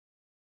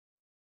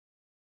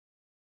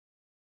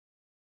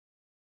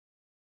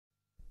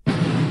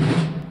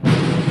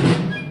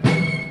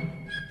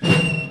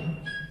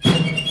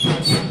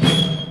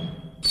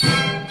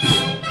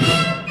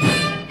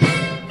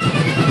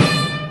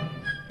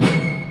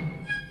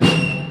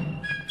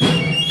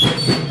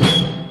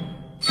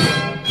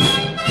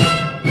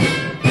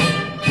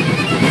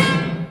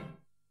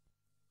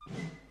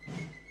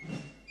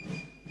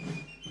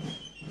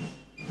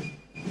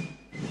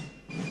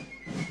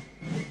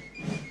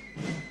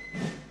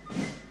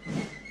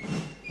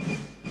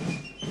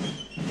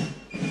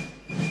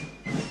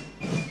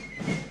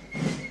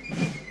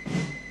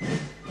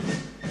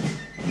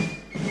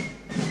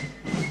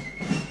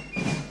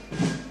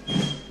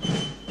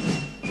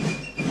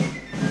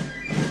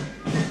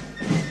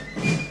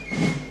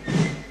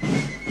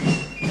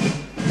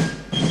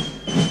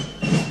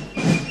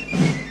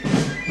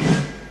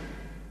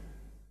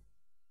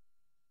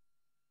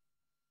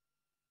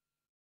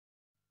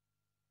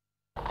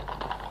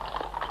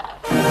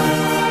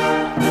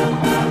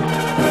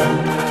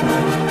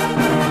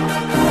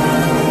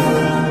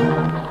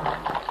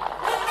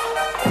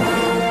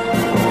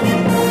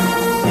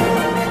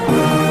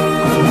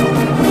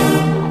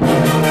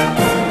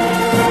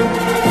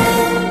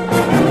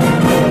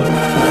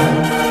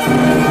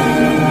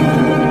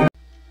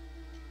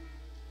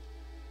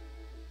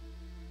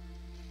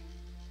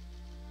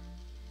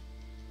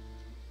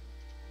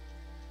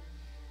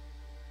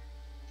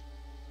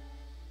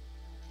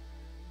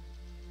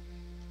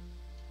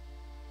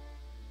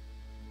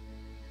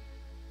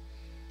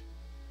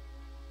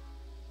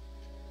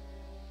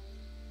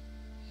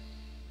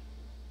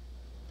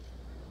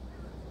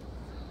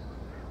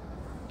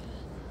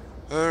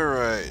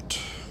Alright.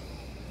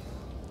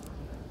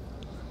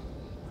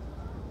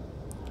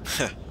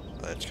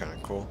 That's kind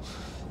of cool.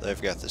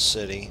 They've got the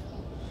city,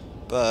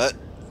 but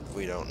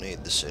we don't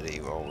need the city.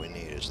 All we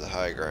need is the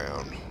high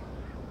ground.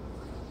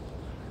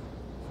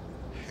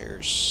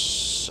 Here's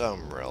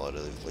some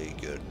relatively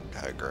good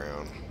high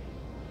ground.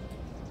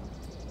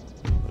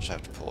 We'll just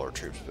have to pull our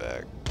troops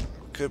back.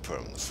 We could put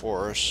them in the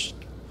forest.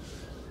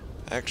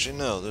 Actually,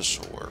 no, this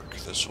will work.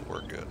 This will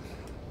work good.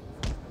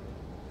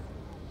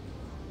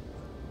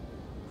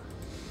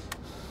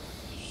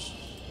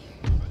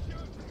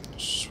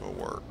 This will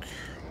work.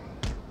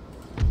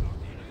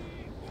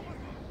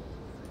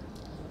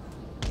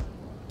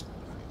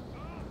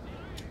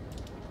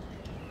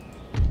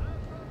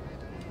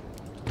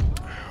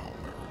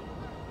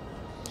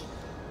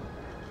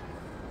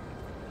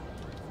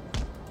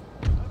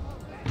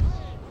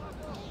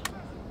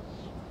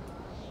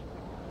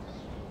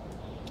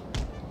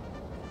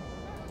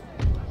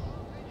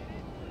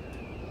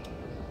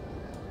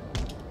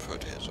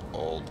 Put his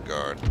old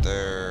guard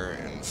there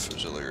and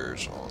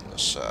Fusiliers on the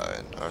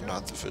side.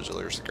 Not the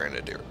Fusiliers, the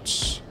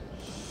Grenadiers.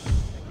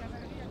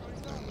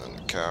 And then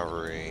the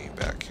cavalry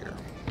back here.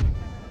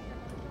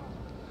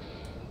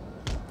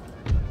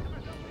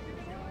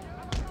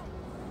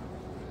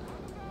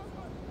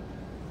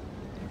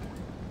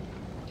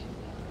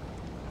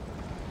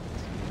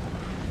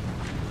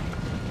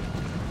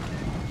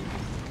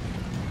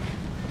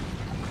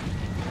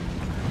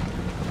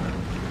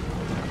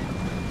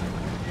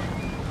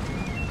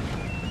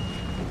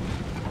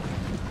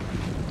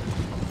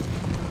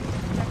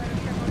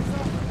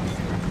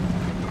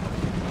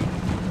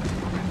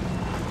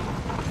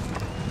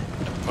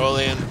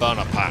 Napoleon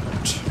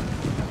Bonaparte,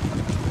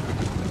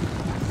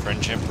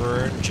 French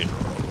Emperor and General.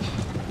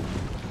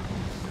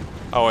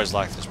 I always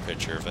like this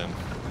picture of him.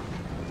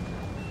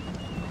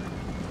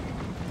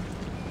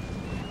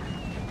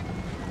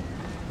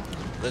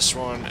 This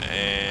one,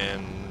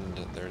 and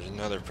there's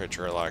another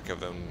picture I like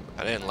of him.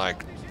 I didn't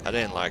like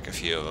a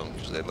few of them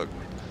because they look,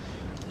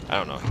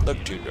 I don't know,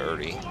 look too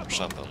dirty or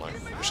something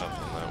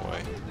that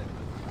way.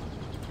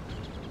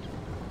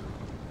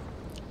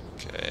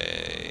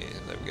 Okay,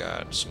 they've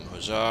got some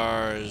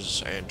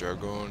hussars and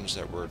dragoons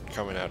that were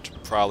coming out to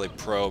probably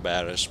probe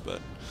at us, but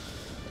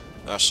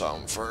I saw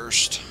them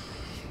first.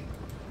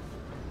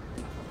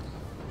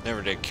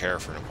 Never did care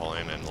for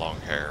Napoleon and long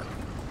hair.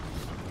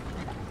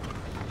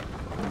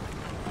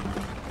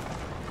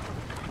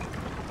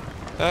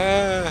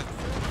 Ah!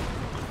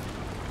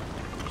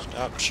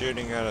 Stop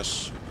shooting at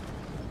us.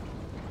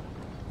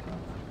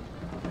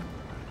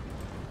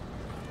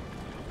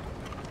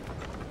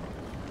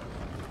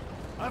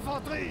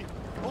 Infanterie,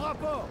 au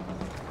rapport.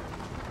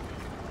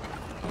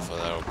 Hopefully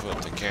that'll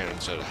put the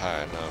cannons at a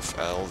high enough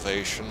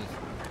elevation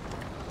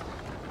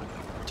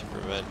to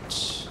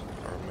prevent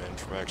our men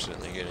from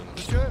accidentally getting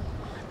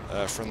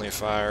friendly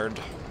fired.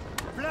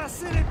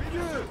 Placez les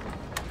pieux.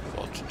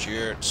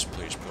 Voltigeurs,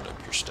 please put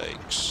up your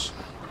stakes.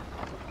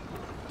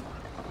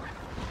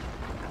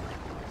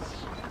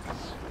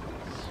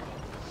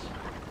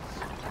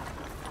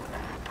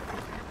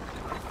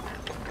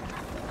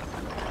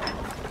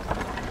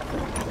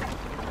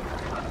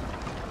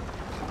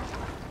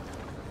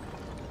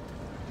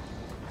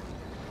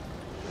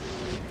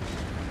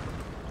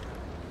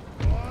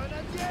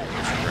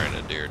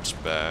 Grenadiers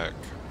back.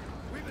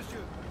 Oui,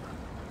 monsieur.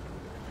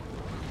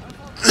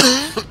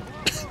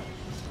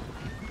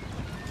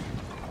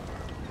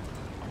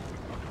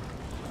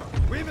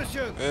 Oui,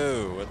 monsieur.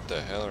 Oh, what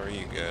the hell are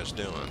you guys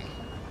doing?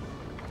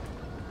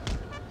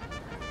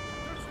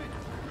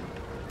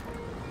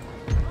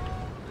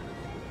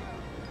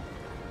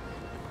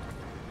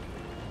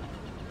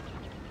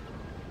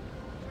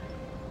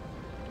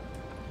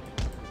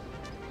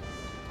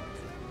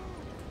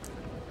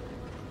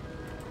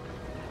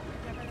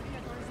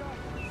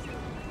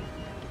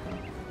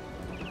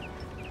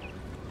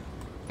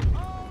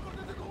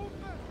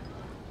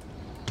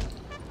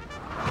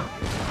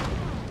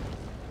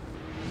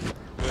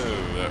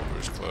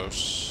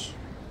 Close.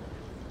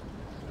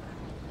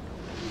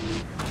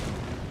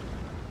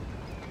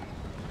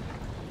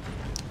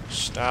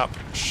 Stop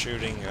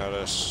shooting at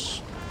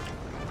us.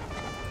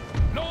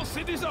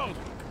 Lancez des ordres.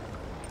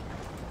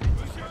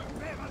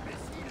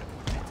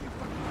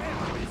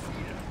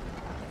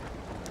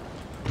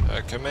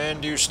 I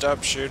command you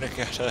stop shooting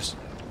at us.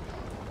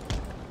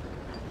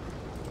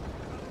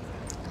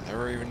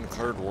 Never even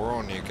declared war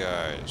on you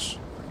guys.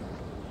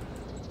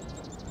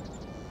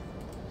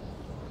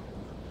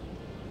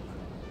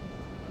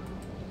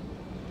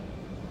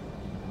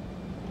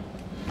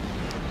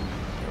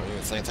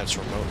 I think that's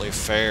remotely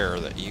fair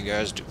that you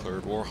guys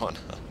declared war on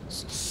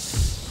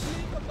us.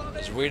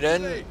 Because we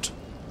didn't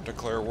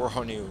declare war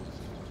on you.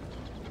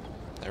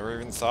 Never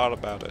even thought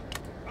about it.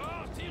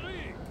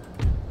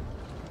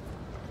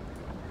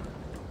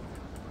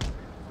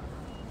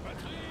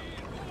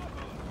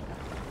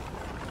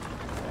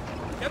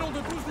 Canon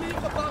de 12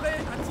 livres paré,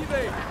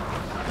 activé.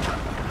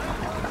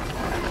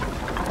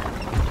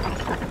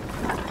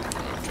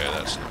 Okay,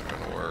 that's not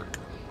gonna work.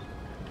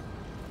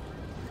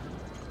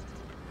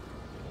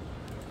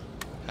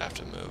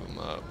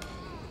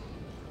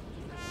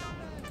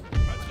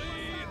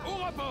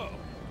 rapport.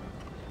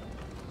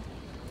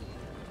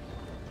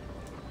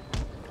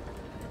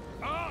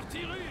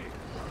 Artillerie.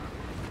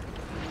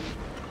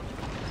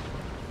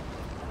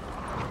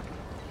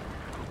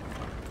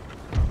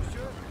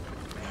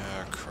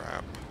 Ah,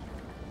 crap.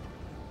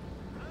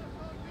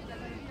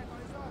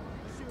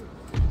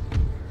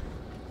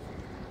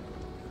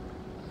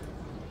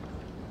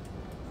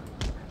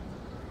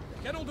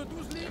 Canon de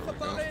 12 livres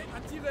paré à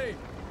tirer.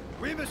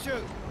 Oui,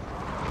 monsieur.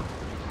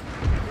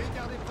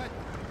 Gardez prête.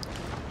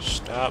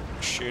 Stop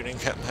shooting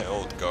at my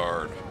old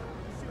guard.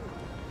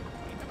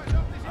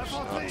 It's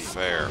not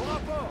fair. Oui,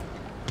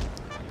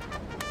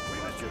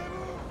 monsieur.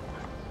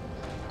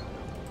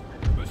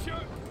 Monsieur.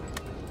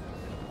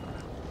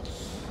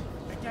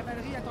 La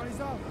cavalerie attend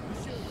les ordres,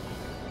 monsieur.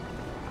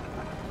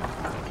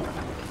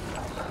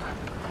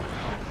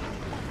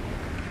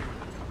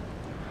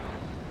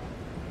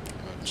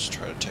 Let's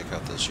try to take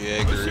out those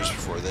Jaegers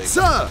before they...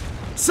 Sir!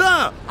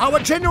 Sir! Our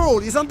general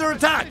is under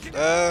attack!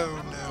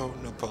 Oh no,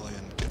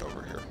 Napoleon, get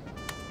over here.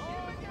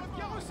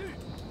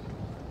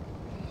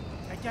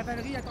 La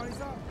cavalerie attend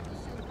les ordres,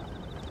 monsieur.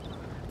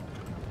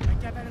 La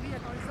cavalerie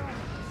attend les ordres,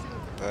 monsieur.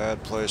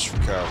 Bad place for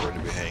cavalry to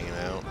be hanging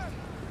out.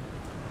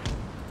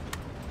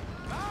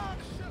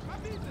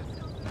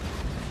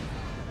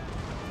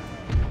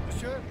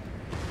 Monsieur.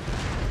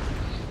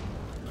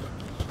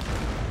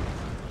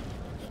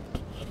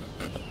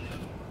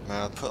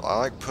 I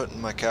like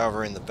putting my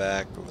cavalry in the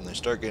back, but when they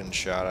start getting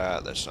shot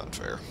at, that's not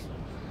fair.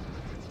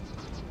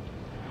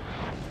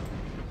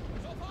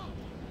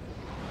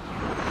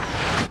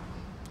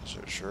 So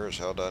it sure as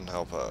hell doesn't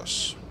help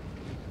us.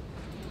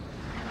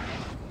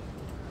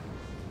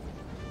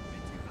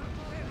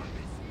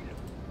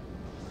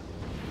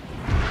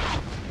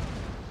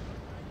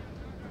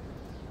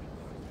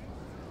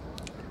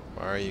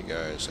 Why are you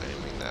guys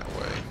aiming that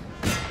way?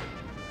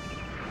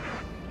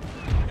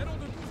 Canon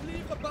de 12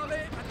 livres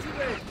paré à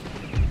tirer.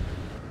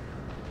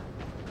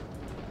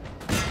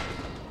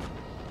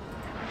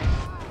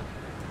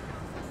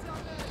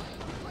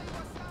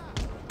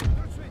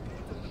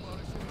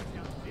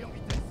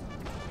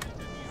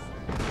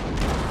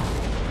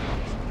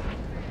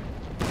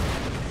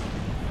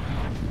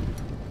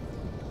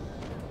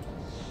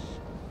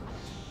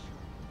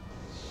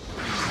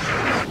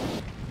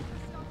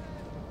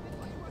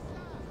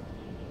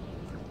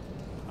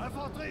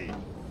 Infanterie,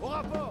 au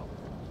rapport.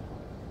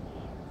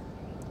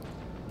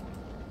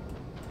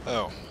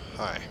 Oh,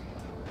 hi.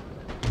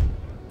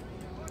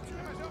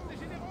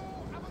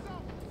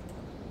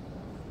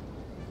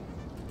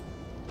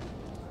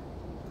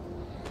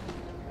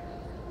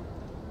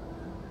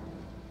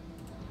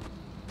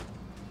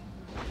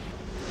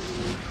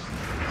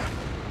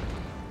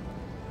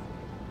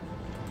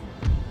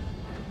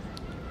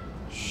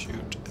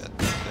 Shoot at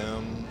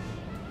them.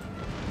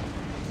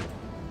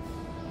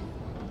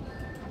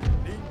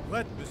 Ligne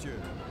prête, monsieur.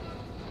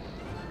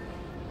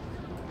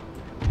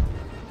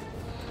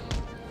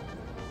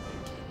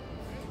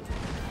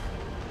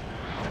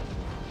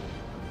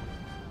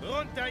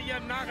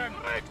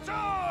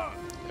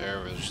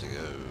 There she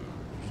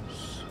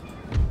goes.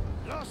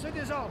 Lancez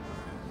des ordres.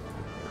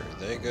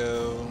 There they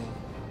go.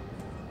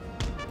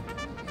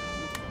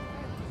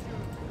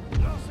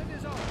 Lancez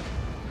des ordres.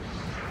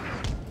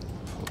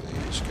 Pull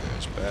these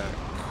guys back.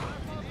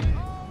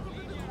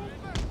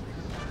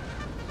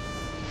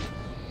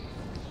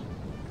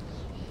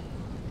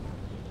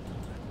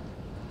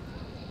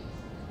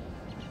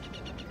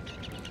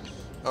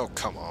 Oh,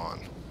 come on.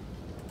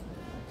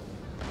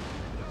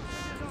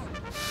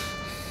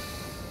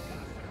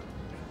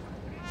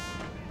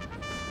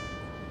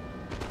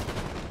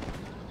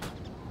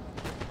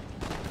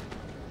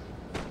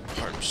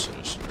 Armed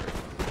citizenry.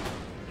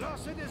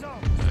 Lancez des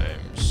ordres.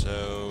 I'm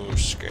so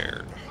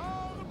scared.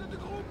 Ordre de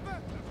groupe.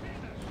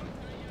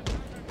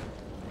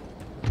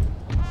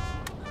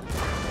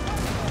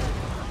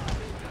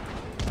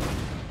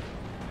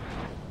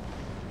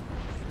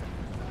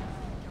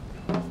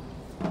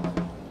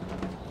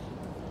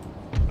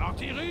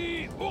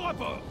 Artillerie, au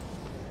rapport.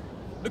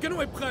 Le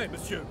canon est prêt,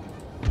 monsieur.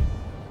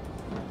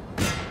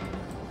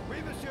 Oui,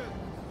 monsieur.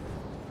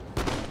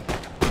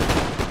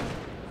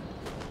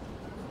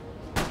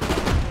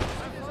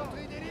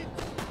 Infanterie d'élite.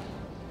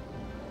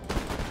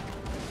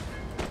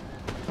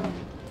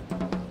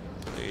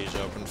 Please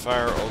open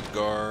fire, old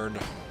guard.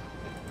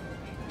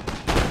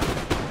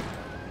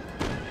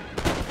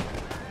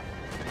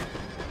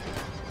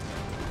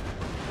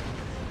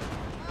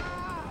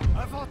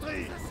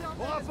 Infanterie,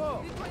 au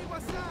rapport. Nettoyez-moi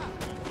ça.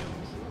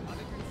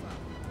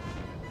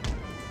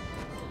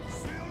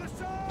 Sur le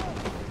champ.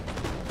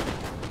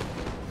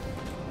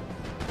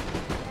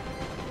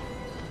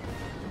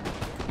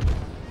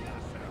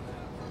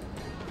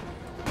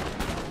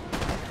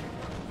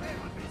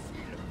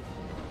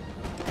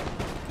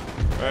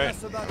 Right,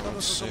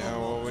 let's see how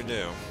well we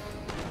do.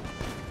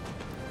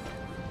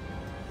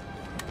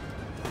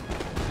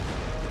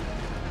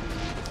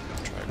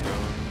 Try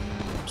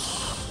guns.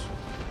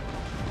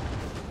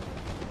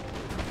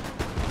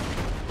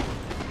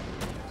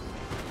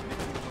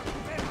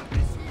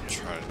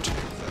 Try to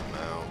take them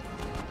out.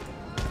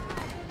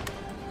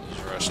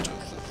 rest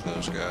of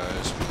those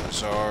guys.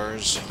 That's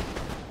ours.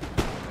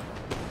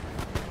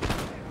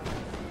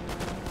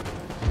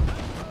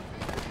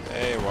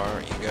 Hey, why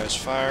aren't you guys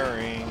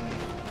firing?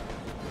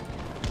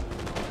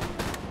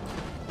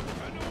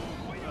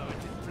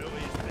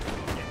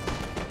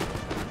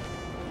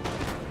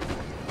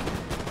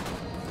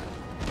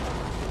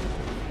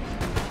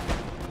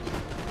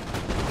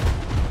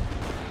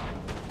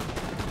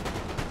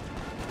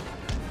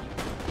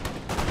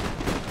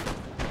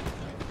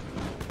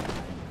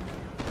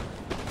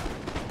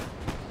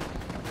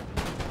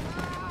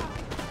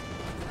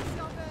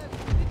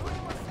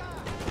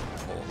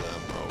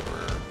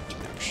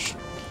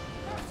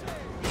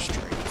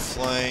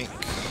 Flank.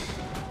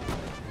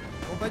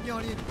 Compagnie en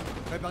ligne,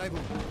 préparez-vous.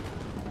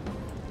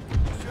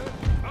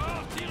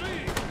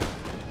 Artillerie!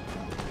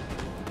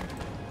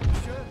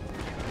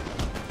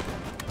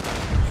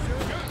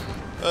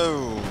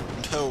 Oh,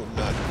 no,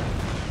 not.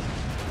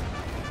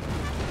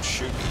 Don't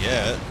shoot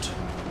yet.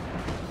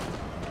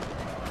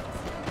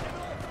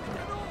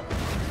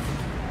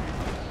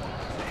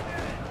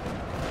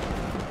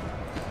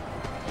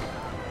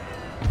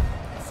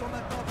 Ils sont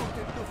maintenant à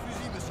portée de nos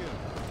fusils, monsieur.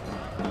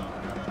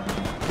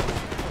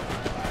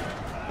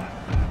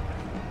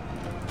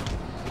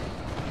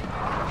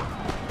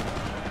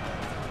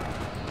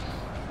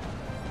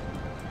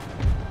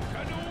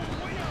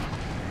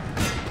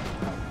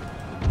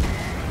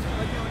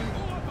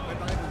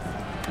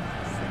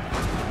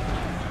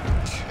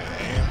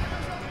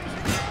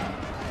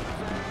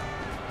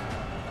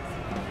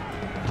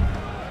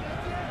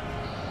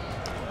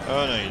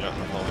 Oh no, you don't,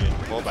 Napoleon.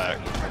 Pull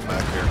back. Come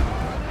back here.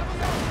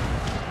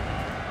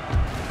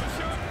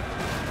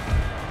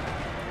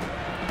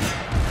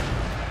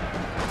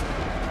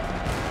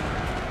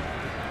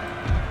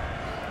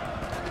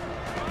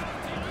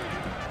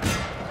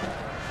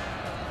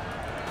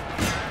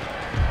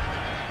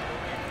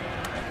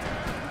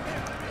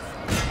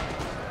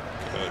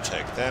 Go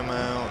take them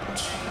out.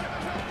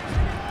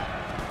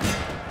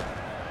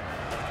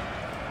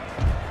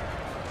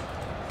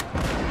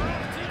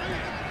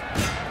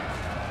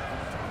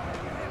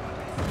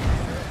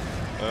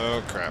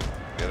 Oh crap.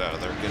 Get out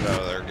of there, get out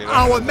of there, get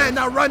out Our of there. men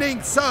are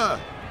running, sir!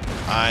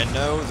 I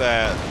know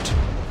that.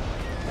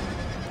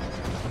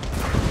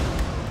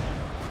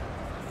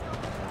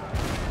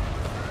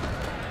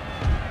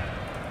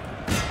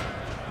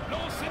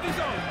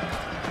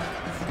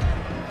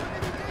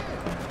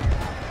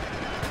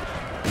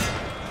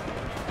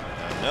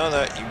 I know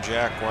that, you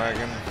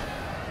jackwagon.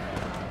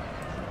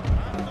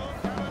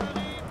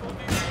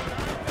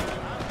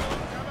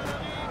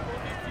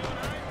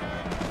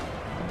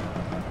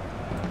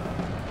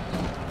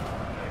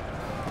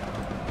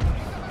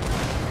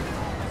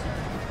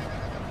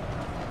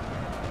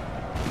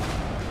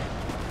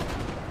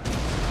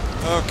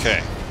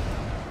 Okay.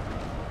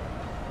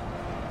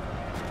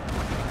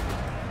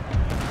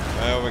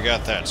 Well, we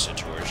got that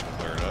situation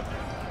cleared up.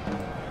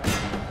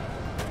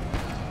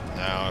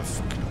 Now,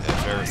 if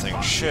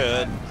everything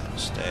should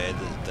stay,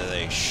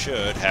 they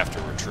should have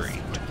to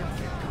retreat.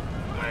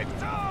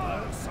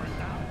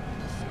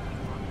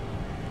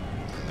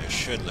 And they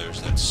should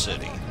lose that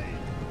city.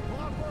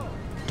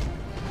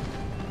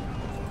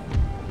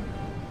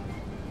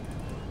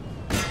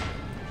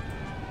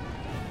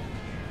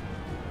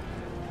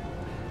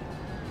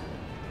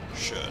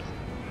 Should.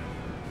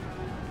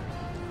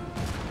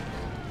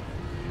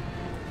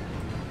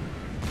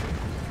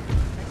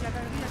 La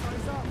cavalerie attend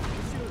les ordres,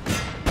 monsieur.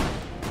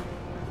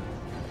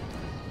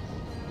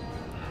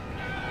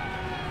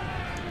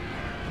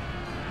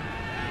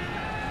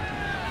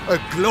 A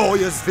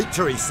glorious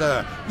victory,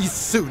 sir, is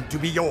soon to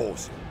be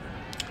yours.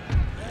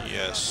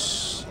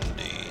 Yes,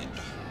 indeed.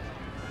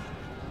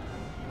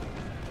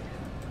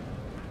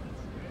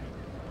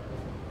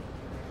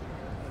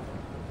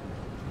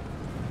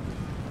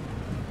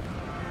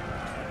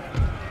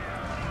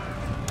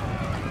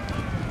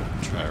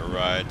 Try to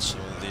ride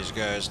some of these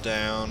guys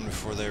down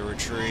before they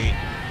retreat.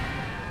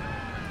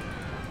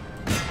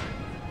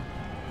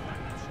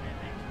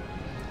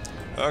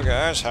 Oh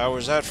guys, how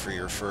was that for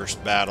your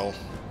first battle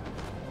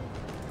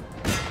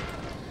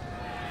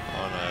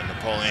on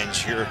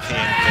Napoleon's European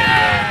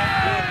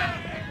campaign?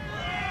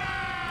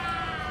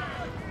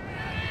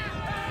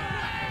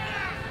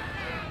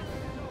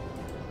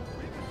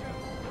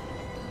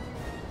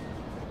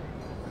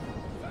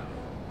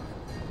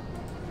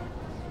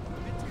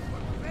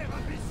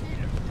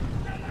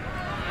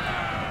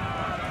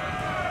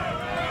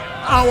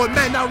 Our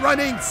men are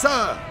running,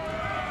 sir!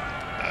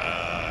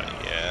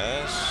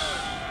 Yes.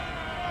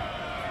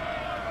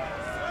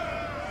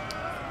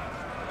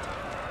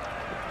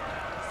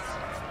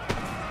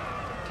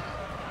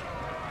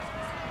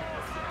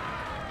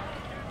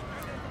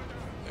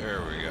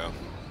 There we go.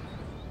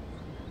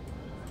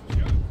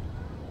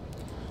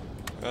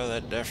 Well,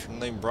 that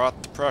definitely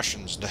brought the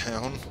Prussians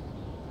down.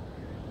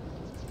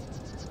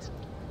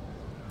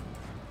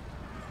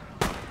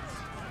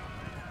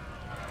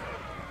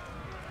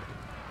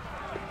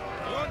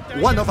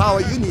 One of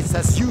our units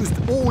has used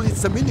all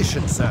its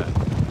ammunition, sir.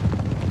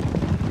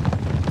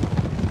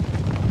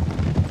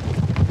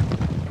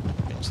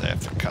 So they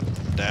have to cut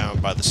them down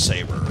by the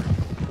saber.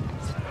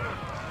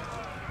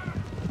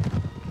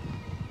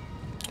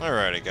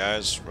 Alrighty,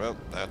 guys. Well,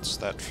 that's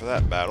that for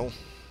that battle.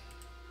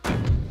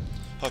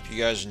 Hope you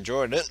guys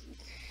enjoyed it.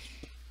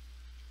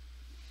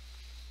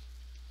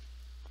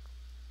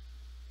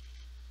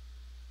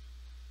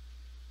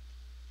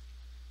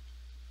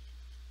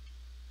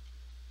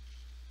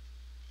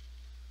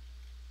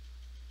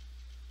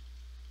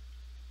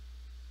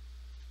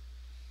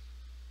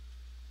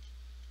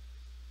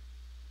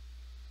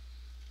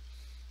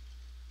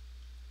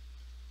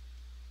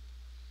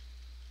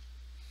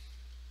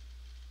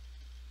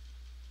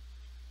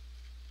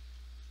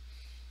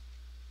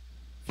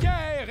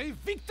 Fier et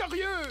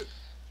victorieux!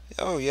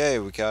 Oh, yay,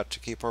 we got to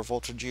keep our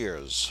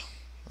voltigeurs.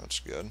 That's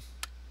good.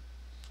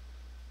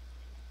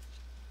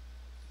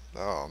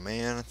 Oh,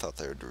 man, I thought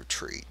they would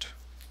retreat.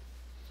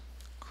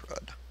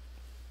 Crud.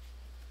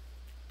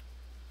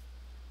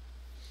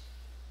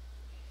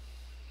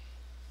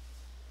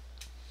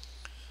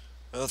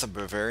 Well, if the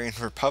Bavarian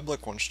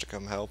Republic wants to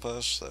come help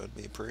us, that would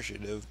be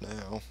appreciative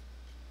now.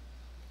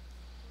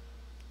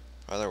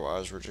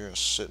 Otherwise, we're just going to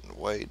sit and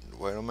wait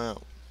them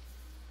out.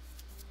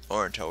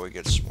 Or until we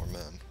get some more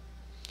men.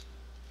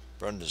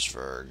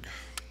 Bundeswehr.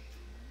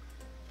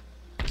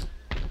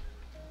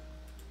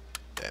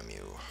 Damn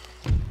you.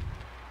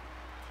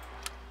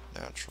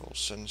 Natural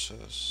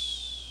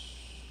census.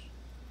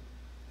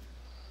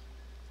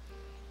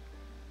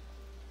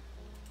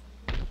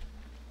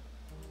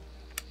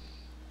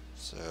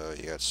 So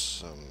you got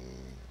some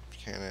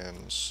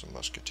cannons, some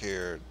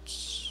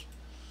musketeers.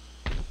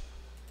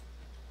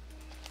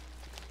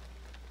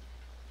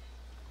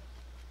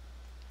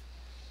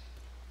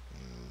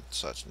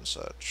 Such and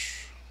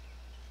such.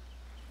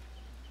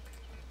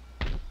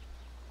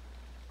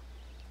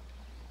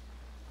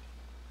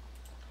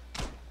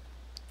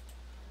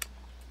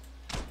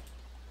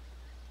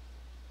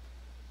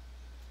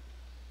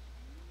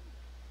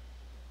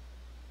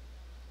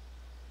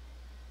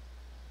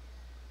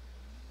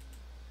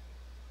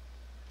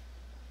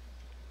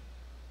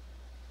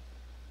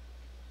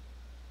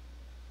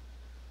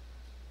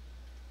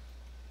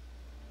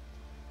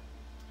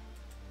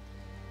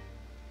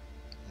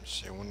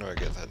 Let's see, when do I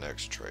get that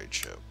next trade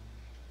ship?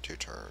 2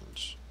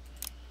 turns.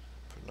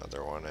 Put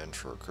another one in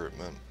for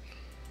recruitment.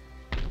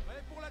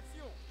 Let's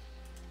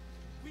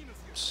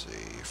see,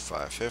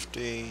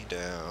 550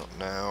 down.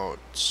 Now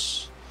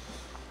it's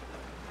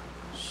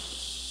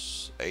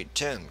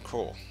 810.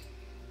 Cool.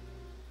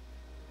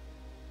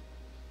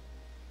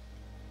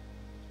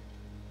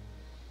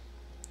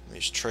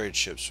 These trade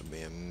ships would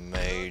be a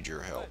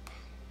major help.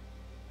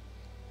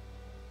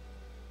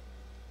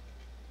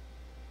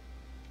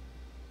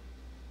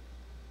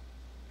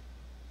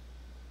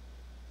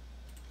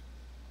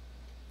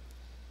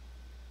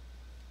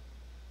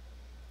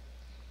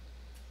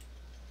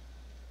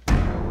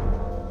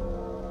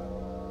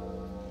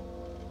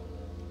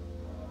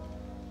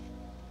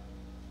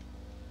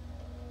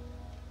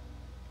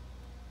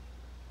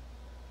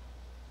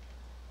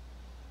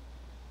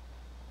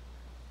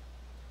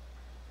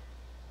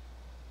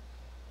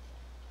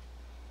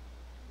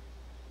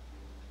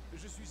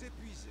 Je suis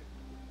épuisé.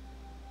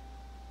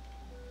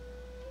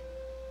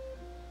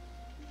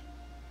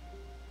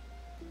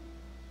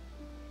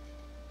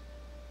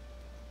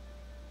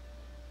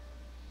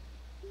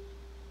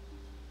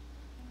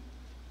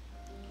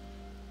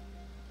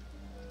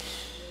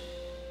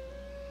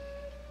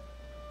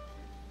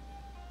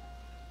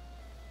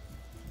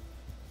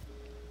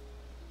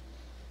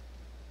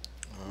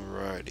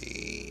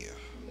 Alrighty.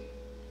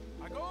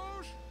 À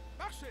gauche,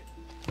 marchez.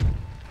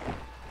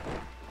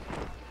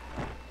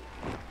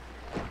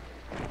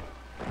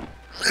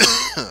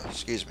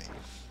 Excuse me.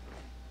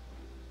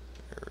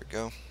 There we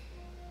go.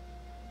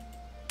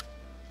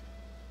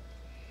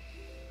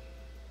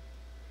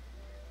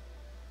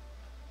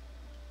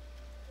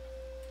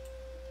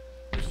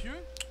 Monsieur,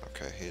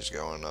 Okay, he's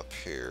going up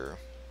here.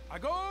 à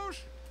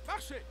gauche,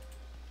 marchez.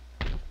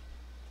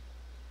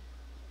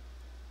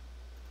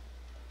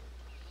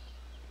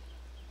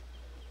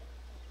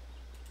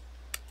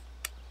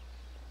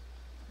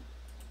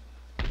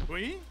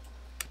 Oui?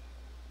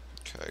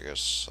 Okay, I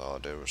guess all I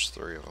did was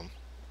 3 of them.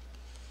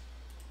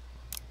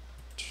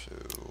 2.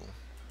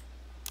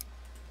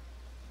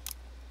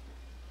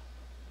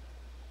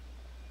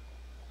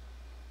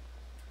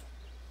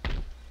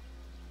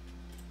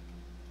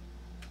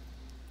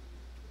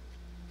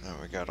 Now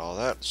we got all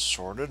that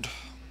sorted.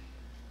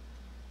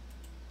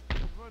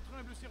 Votre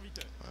humble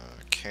serviteur.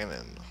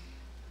 Cannon.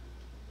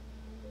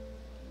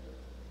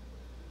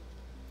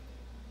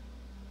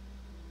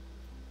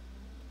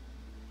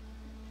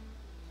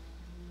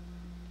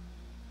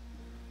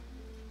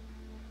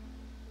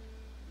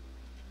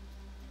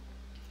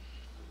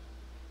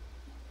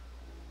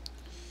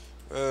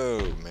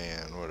 Oh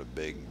man, what a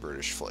big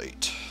British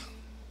fleet.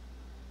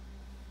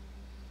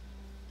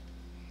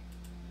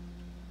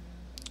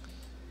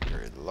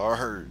 Very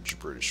large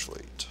British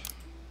fleet.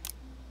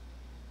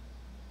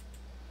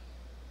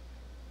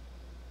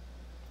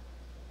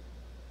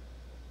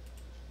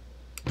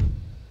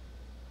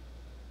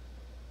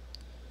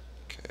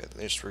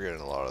 least we're getting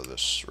a lot of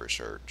this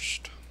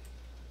researched.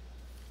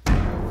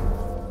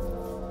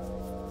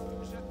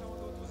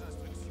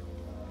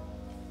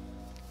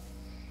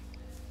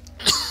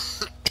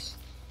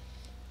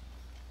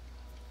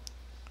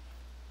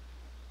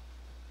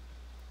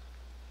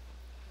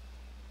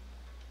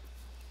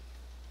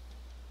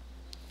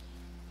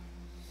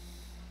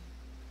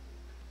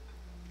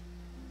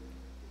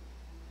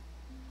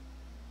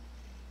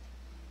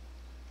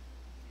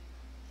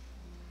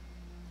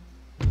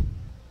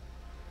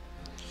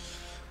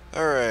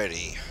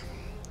 Alrighty.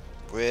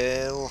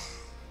 Well,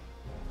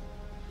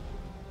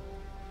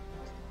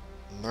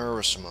 I'm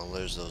nervous I'm gonna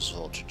lose those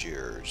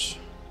voltigeurs.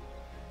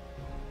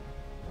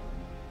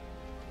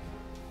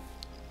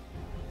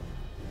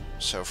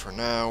 So for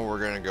now, we're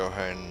gonna go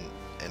ahead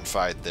and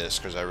fight this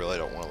because I really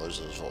don't want to lose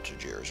those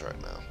voltigeurs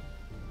right now.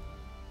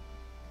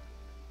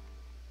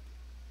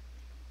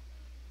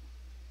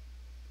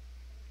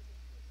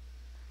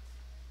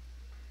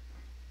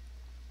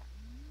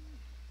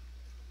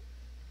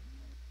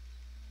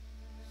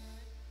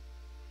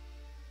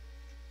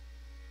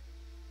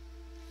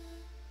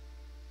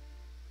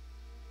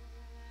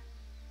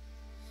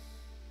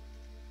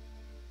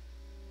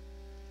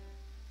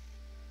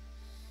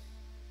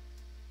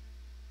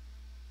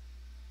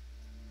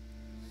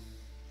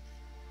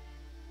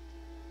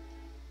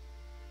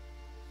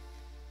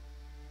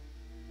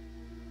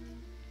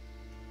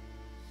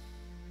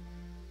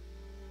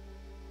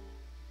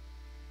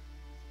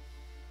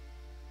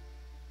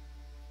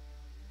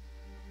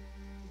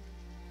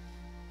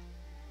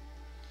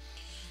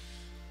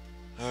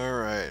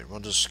 Alright, we'll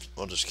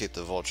just keep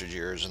the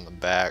voltigeurs in the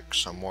back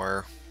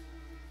somewhere.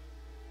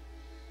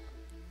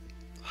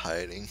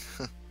 Hiding.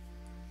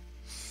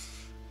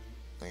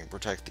 They can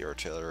protect the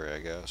artillery, I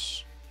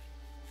guess.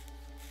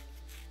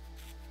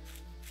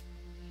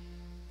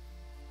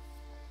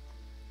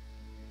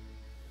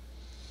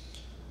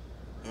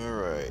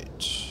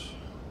 Alright.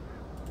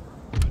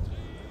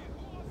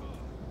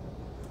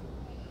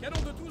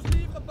 Canon de 12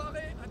 livres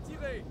barré à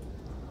tirer.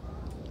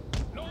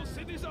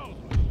 Lancez des ordres.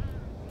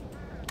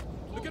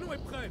 Le canon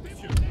est prêt,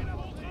 messieurs.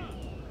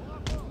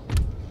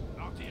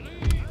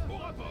 Artillerie, au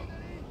rapport.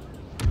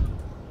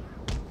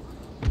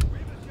 Oui,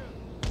 monsieur.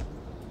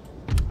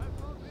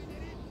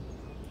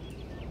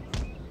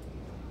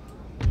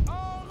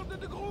 Ordre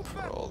de groupe.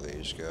 Put all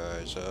these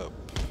guys up.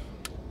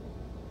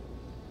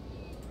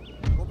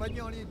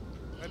 Compagnie en ligne,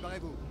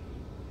 préparez-vous.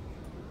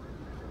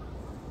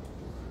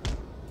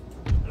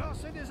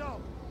 Lancez des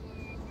ordres.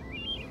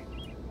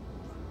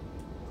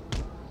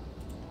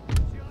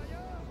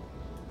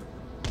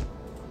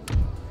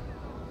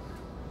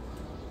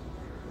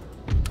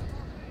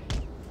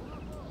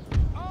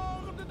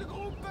 Ordre de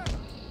groupe.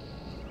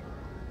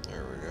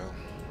 There we go.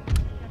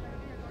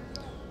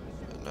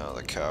 And now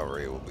the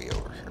cavalry will be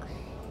over here.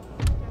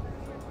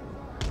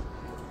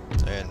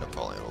 And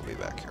Napoleon will be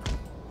back here.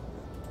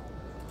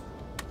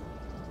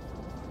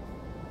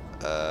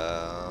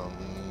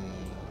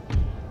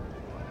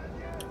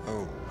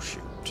 Oh,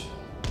 shoot.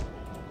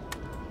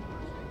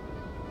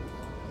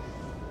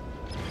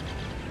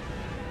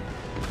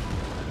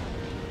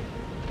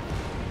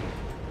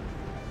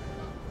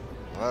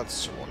 Well,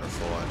 that's a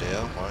wonderful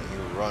idea. Why don't you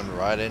run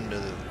right into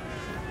the...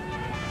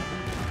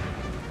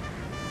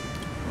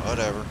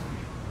 Whatever.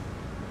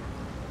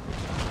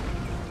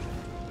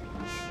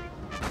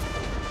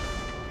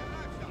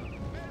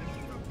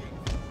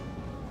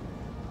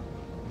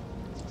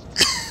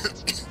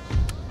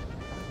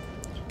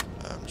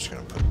 I'm just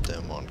gonna put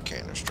them on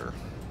canister.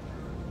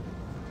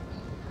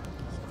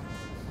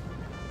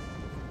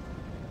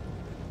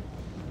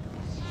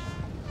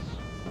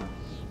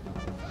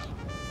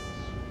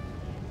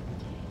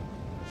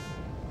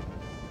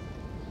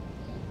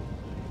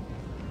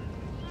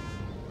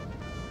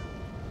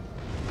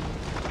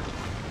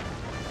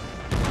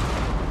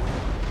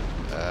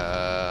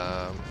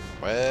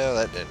 Well,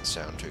 that didn't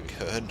sound too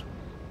good.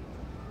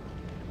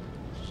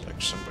 It's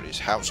like somebody's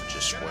house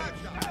just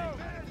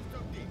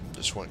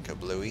went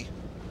kablooey.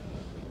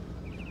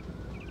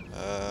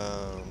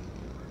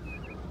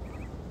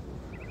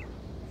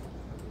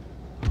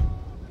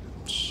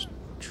 Let's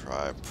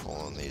try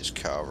pulling these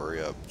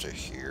cavalry up to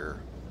here,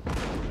 and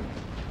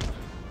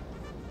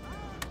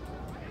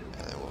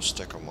then we'll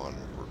stick them on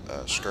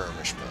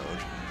skirmish mode.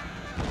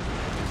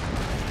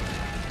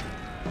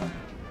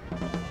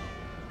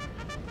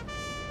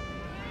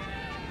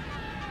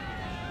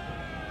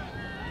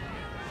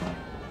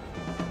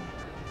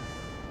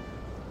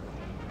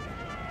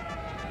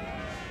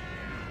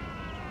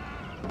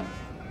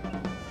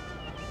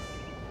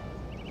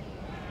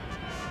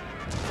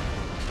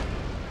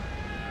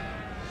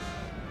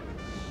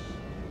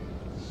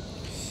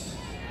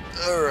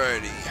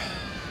 Alrighty.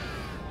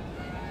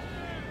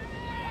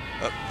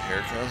 Up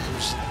here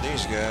comes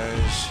these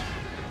guys.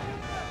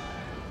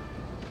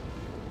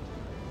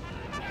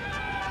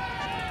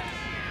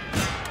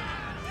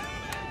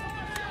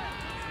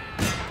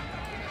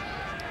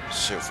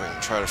 See if we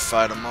can try to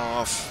fight them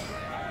off.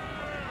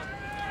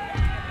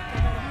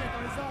 Cavalerie est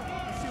dans les ordres,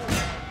 messieurs.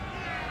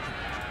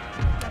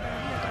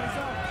 Cavalerie est dans les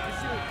ordres,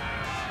 messieurs.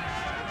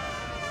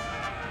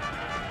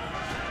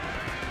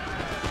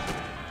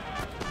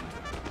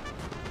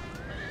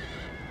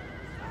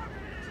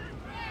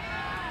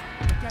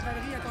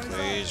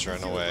 Please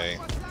run away.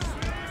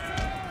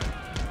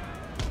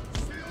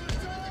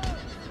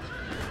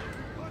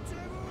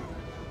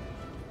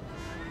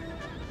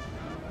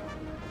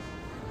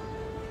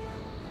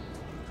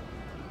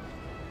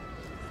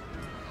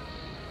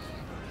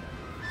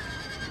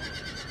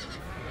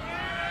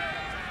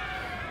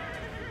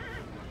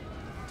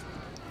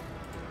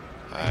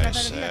 I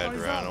said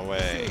run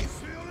away.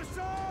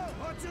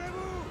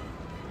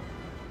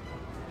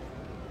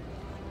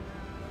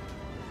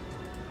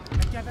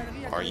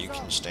 Or you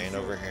can stand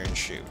over here and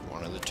shoot.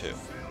 One of the two.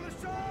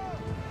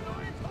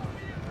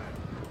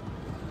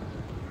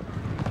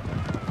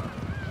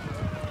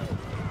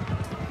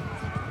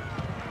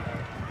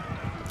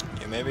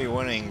 You may be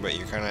winning, but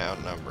you're kind of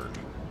outnumbered.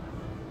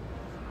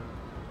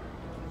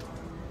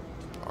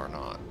 Or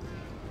not.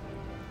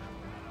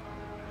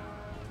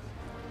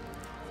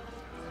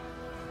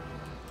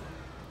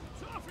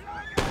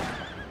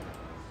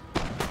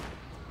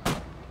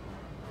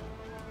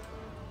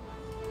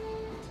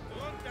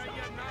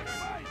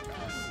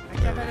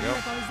 There we go.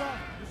 Tenez-vous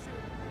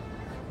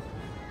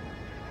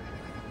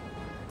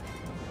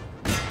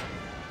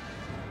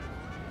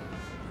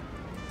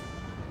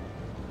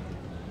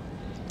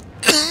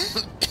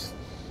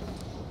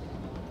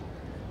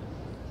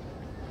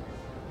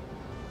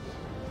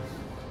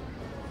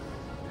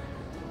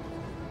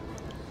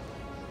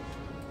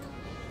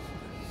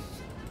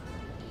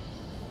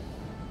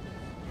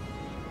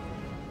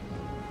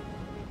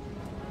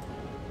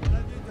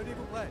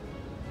prêts.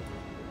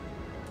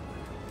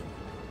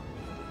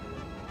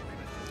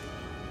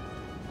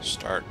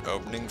 Start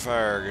opening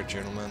fire, good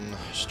gentlemen.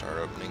 Start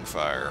opening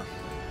fire.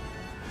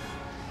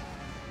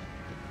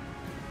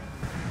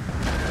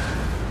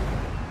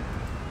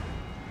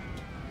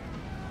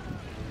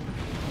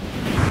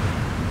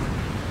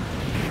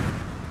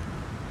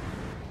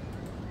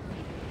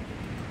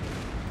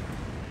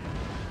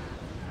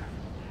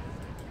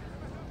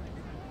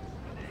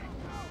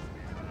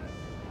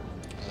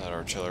 That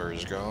artillery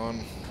is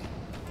gone.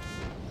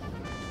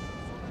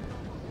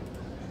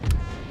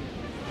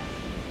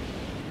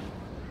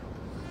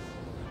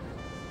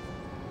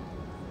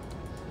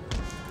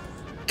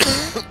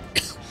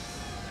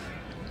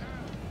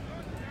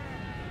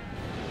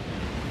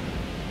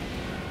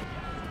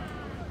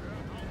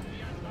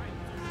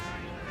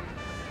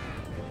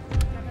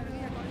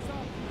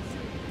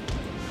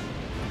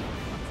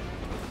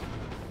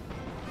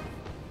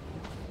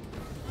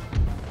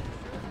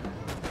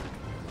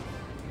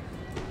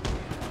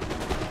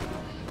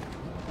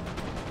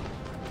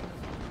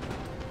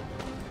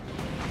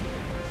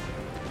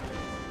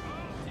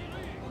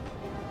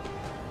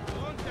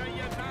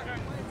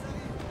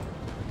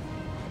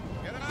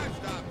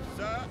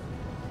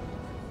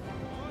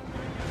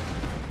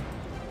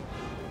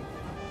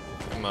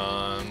 Come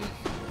on.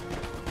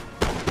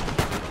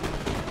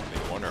 It'd be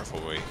wonderful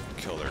if we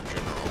kill their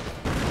general.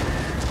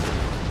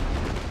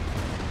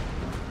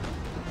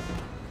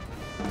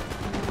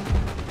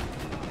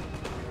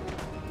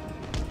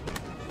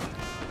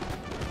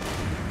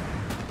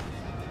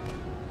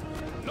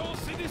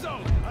 Lancez des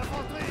ordres.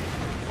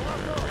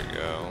 There we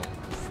go.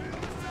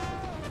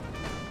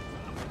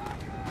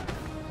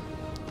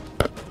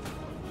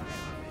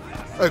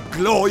 A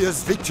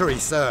glorious victory,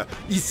 sir,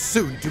 is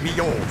soon to be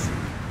yours.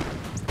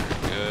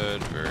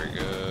 Good, very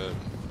good.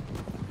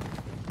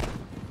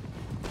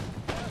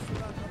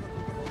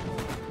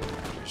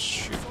 Just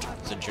shoot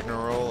the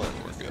general and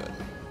we're good.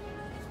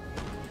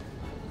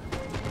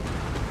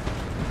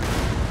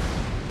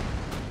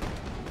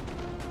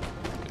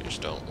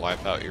 Just don't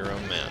wipe out your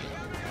own men.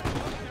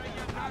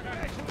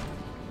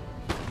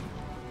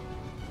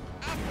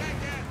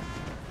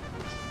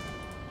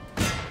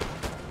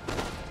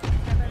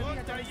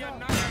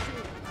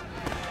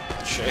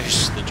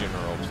 Chase the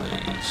general,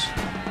 please.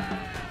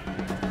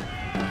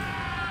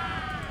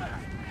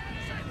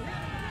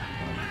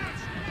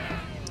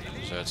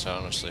 So that's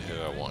honestly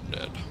who I want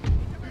dead.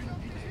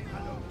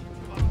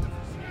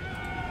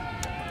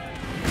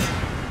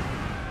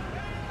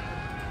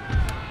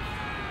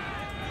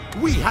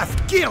 We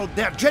have killed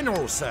their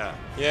general, sir.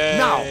 Yay.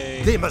 Now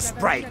they must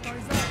break.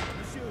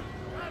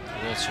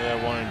 That's who I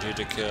wanted you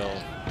to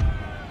kill.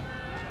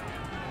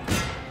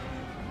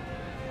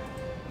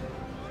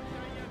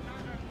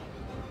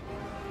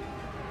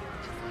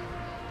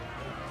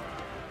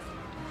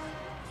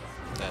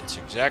 That's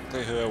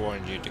exactly who I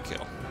wanted you to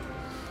kill.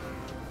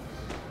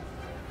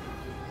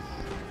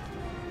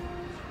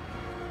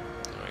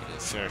 Now we can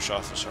finish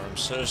off this armed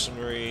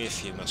citizenry, a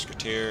few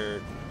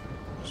musketeers,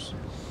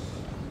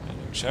 and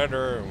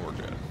etc., and we're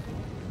good.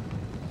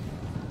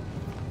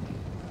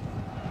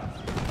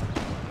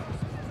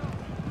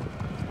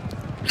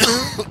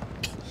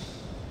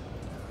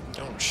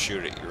 Don't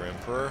shoot at your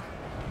emperor.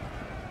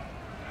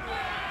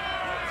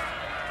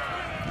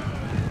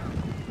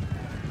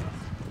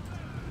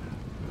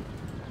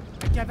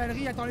 La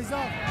cavalerie attend les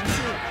ordres,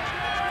 monsieur.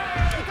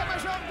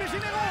 État-major des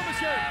généraux,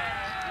 monsieur.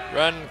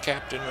 Run,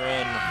 Captain,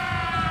 run.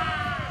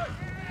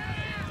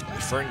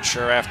 The French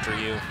are after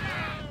you.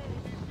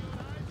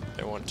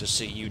 They want to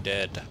see you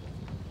dead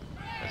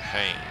and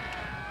hanged.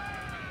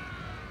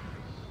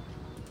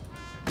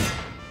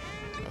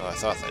 Well, I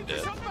thought they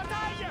did.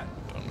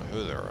 Don't know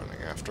who they're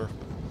running after.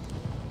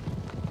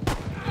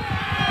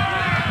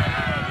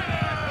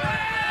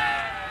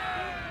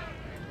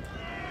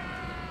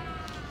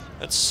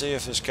 Let's see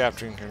if this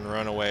captain can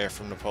run away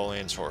from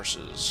Napoleon's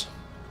horses.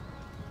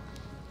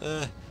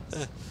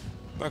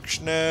 Mach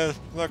schnell,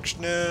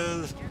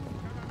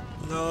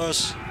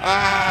 los.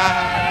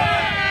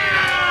 Ah!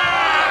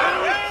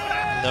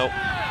 Nope.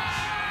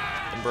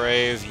 The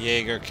brave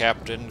Jaeger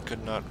captain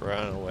could not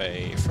run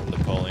away from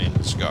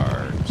Napoleon's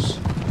guards.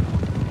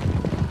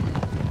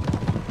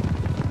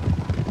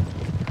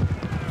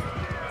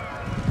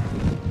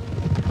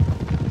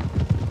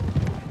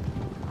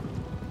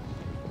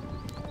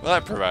 Well,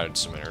 that provided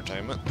some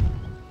entertainment.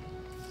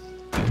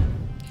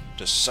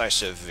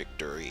 Decisive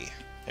victory.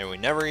 And we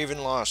never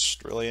even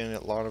lost, really, a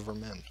lot of our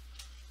men.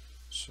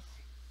 So,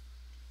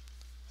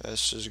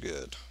 this is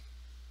good.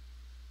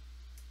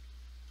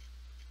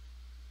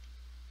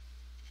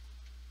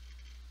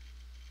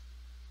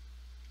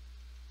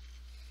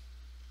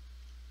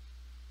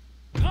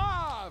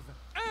 Grave!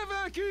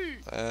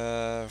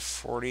 Invaincu!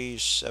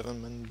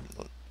 47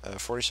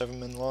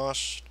 men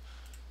lost.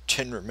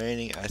 10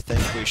 remaining. I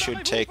think we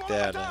should take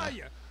that.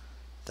 I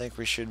think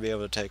we should be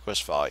able to take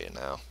Westphalia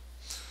now.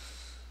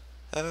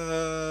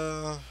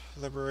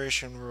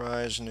 Liberation,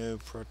 rise, new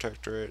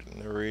protectorate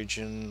in the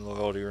region,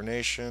 loyal to your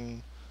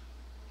nation.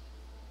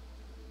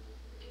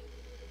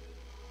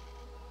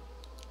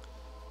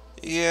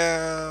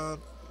 Yeah,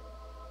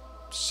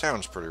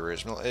 sounds pretty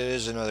reasonable. It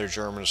is another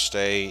German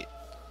state.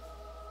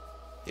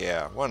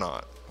 Yeah, why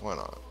not? Why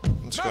not?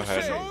 Let's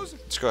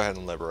go ahead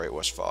and liberate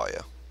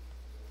Westphalia.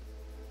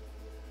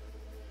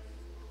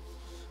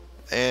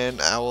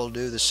 And I will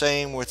do the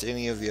same with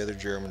any of the other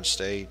German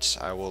states.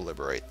 I will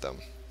liberate them.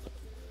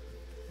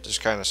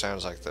 Just kind of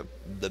sounds like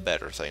the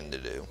better thing to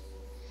do.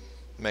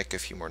 Make a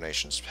few more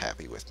nations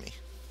happy with me.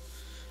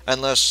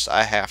 Unless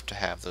I have to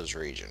have those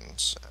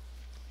regions.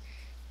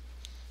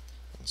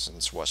 And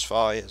since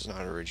Westphalia is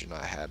not a region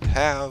I had to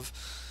have,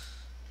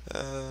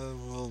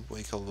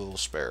 we will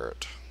spare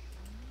it.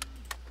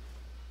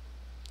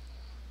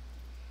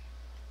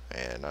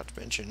 And not to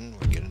mention,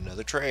 we get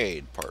another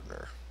trade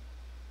partner.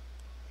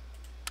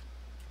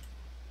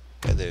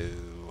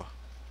 Hello.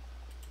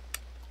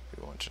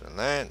 We want an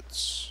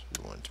alliance.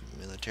 We want a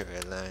military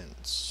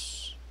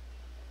alliance.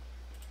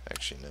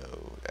 Actually,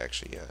 no.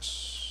 Actually,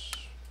 yes.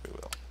 We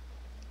will.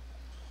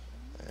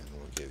 And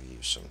we'll give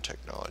you some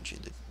technology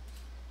that...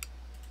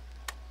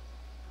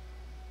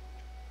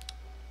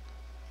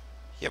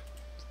 Yep.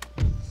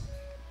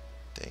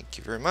 Thank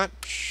you very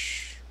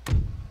much.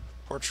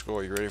 Portugal,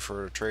 are you ready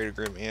for a trade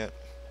agreement yet?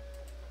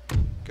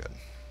 Good.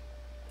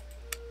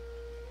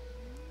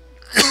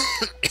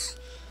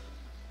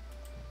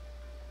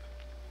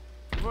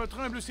 Votre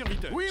humble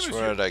serviteur. Oui, so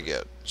monsieur. what did I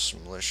get?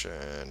 Some militia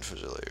and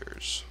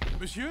fusiliers.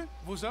 Monsieur,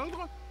 vos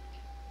ordres?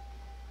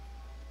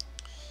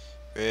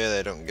 Yeah,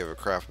 they don't give a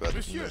crap about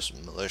Monsieur. this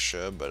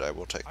militia, but I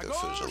will take the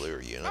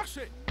fusilier unit.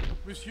 Marchez.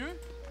 Monsieur?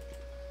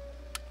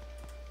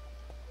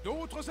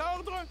 D'autres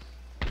ordres?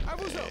 À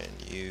vos ordres.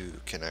 And you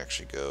can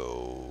actually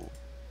go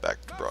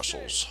back to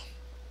Brussels.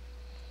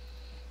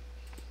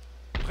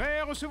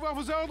 Prêt à recevoir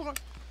vos ordres?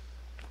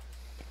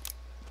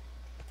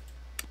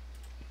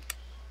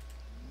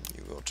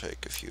 You will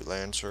take a few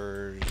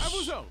lancers. À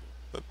vos ordres.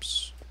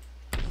 Oops.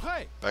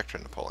 Prêt. Back to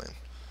Napoleon.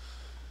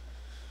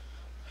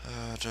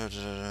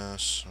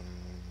 Some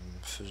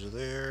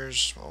fusiliers,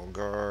 small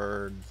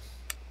guard.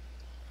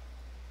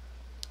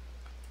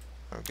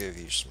 I'll give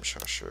you some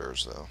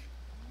chasseurs though.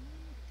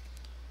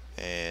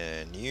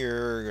 And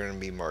you're going to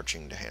be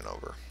marching to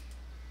Hanover.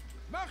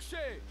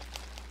 Marchez.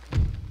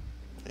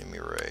 Enemy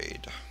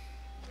raid.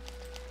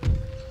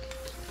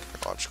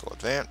 Logical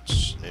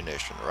advance. New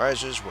nation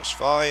rises.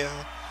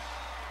 Westphalia.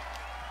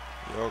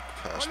 York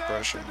past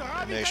Prussia.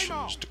 The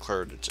nation's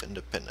declared its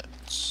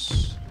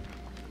independence.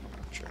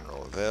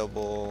 General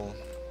available.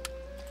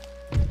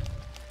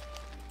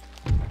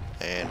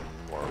 And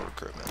more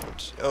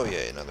recruitment. Oh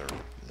yeah, another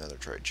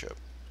trade ship.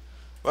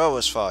 Well,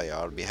 Westphalia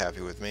ought to be happy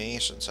with me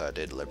since I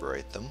did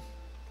liberate them.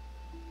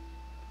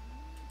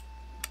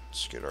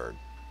 Let's get our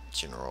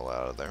general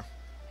out of there.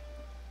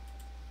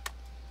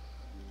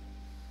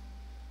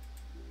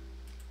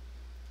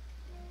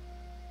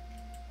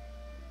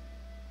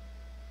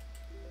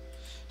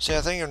 See,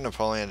 I think if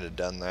Napoleon had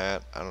done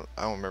that, I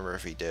don't remember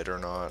if he did or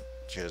not,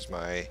 because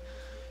my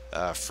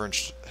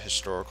French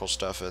historical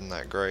stuff isn't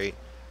that great.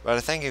 But I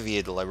think if he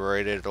had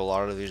liberated a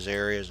lot of these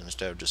areas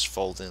instead of just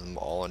folding them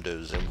all into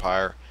his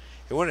empire,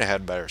 he would have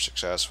had better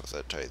success with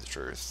it, to tell you the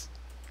truth.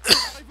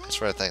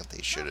 That's what I think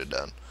he should have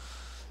done,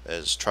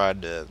 is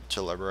tried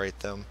to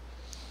liberate them.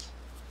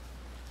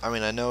 I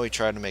mean, I know he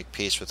tried to make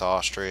peace with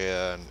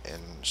Austria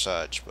and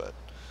such, but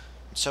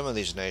in some of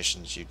these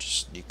nations, you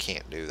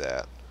can't do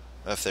that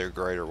if they're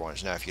greater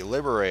ones. Now, if you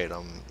liberate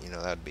them, you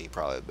know, that'd be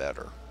probably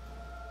better.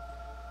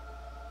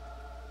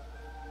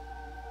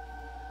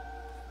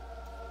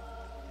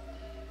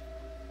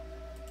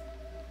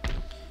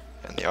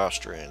 And the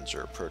Austrians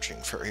are approaching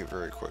very,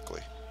 very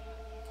quickly.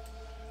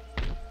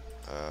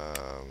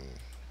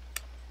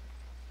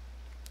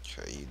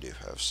 do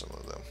have some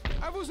of them.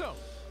 À vos ordres.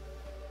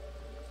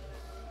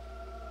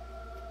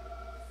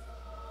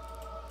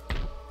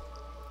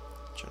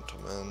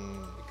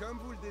 Gentlemen. Comme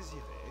vous le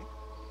désirez.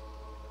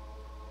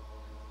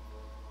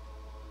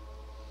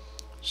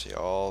 See,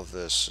 all of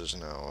this is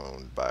now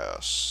owned by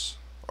us,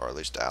 or at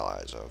least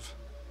allies of.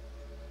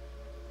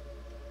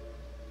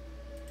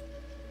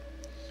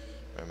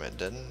 Wait a minute,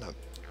 didn't that,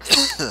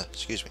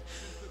 excuse me,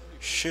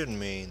 should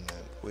mean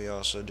that we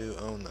also do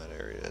own that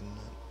area, didn't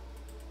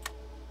it?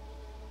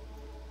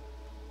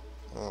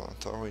 Oh, I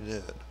thought we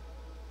did.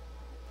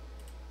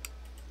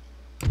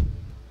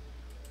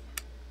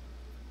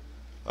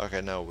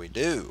 Okay, no, we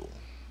do.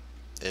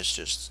 It's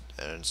just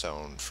in its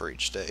own free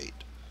state.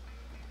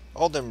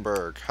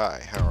 Oldenburg,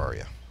 hi, how are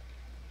you?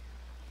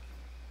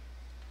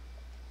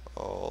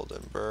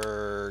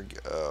 Oldenburg,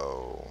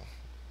 oh.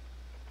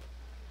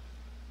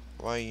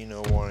 Why you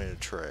know wanting to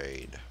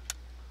trade?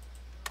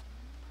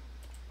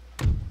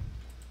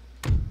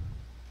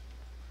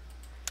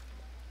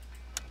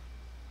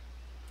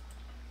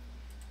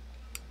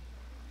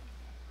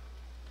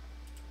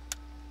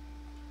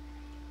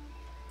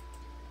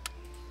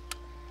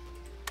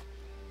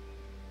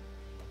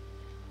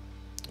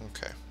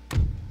 Okay.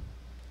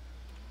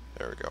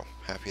 There we go.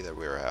 Happy that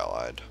we are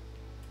allied.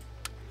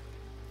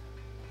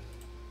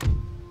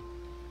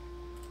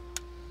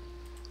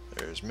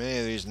 There's many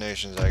of these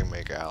nations I can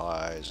make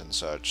allies and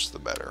such, the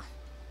better.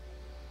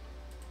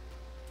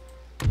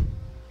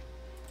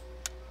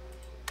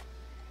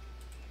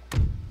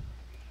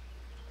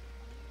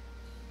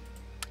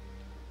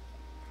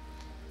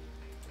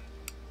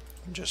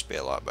 It'd just be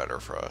a lot better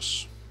for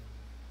us.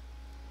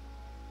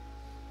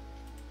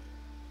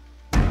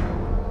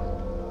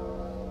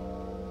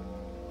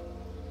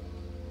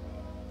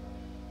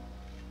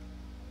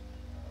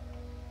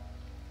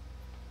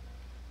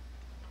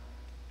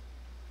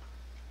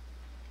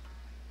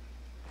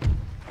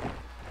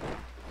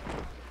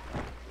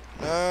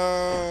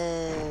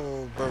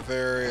 No,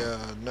 Bavaria.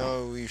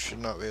 No, you should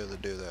not be able to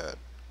do that.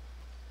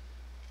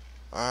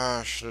 Ah,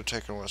 I should have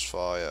taken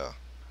Westphalia.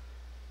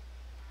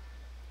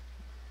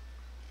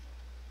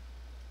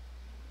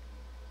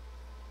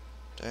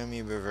 Damn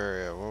you,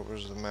 Bavaria. What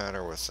was the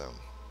matter with them?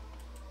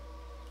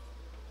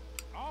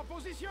 En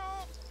position.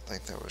 I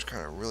think that was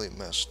kind of really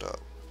messed up.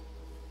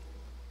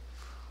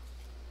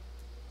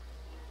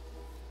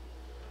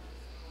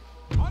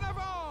 En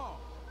avant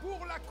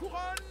pour la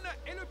couronne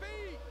et le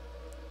pays.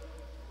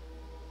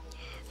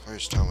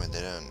 Please tell me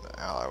they didn't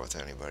ally with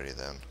anybody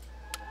then.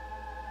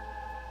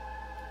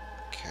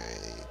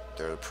 Okay,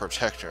 they're the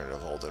protectorate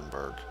of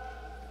Oldenburg.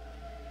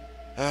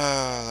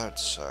 Ah, that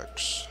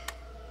sucks.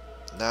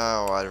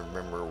 Now I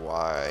remember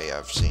why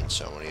I've seen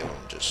so many of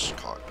them just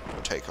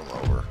take them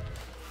over.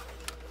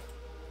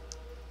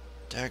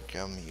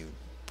 Dadgum, you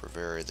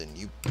Bavaria, then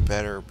you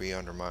better be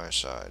under my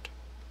side.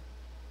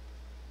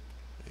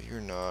 If you're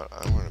not,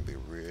 I'm going to be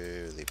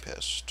really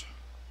pissed.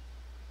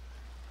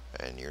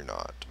 And you're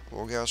not.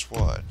 Well, guess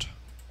what?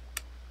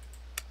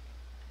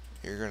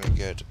 You're going to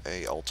get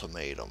a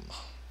ultimatum.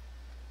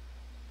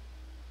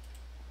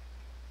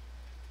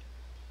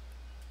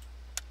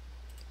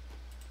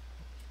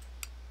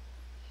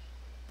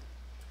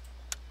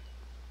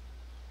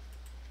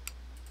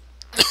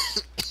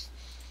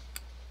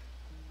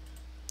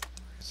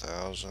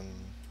 $1,000.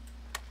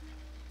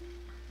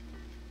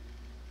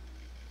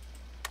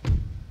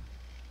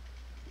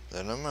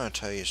 Then I'm going to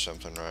tell you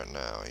something right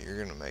now. You're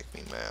going to make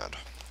me mad.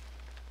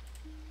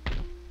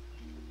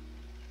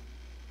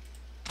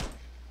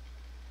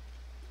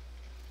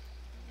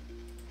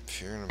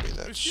 If you're going to be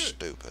that Monsieur.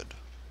 stupid.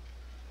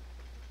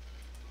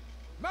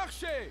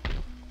 Marchez.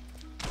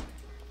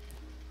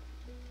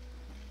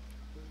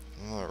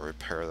 I'm going to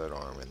repair that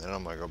army. Then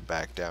I'm going to go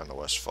back down to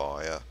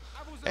Westphalia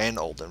and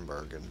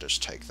Oldenburg and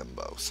just take them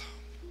both.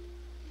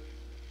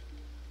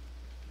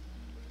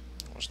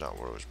 That was not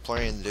what I was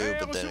planning to do,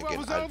 but then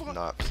again, I did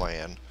not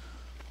plan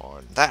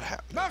on that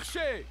happening.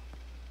 Marchez.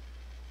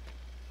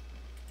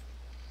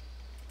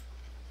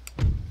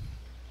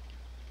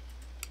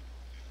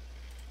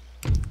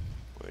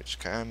 Which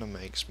kind of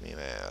makes me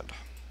mad.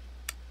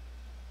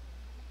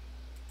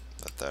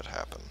 Let that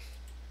happen.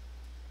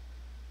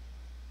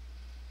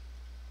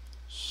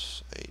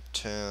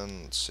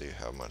 810. Let's see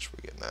how much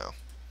we get now.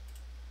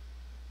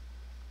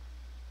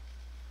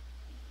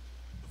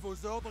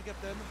 Vos ordres,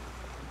 Captain.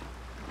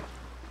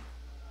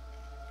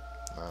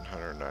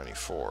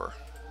 994.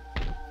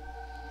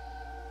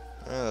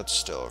 That's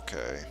still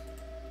okay.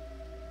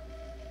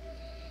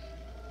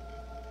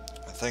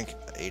 I think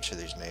each of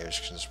these navies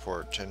can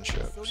support 10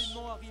 ships.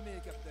 Solidement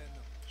arrimé, Captain.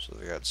 So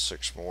they got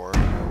 6 more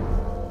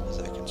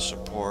that they can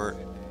support.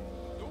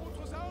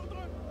 D'autres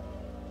ordres.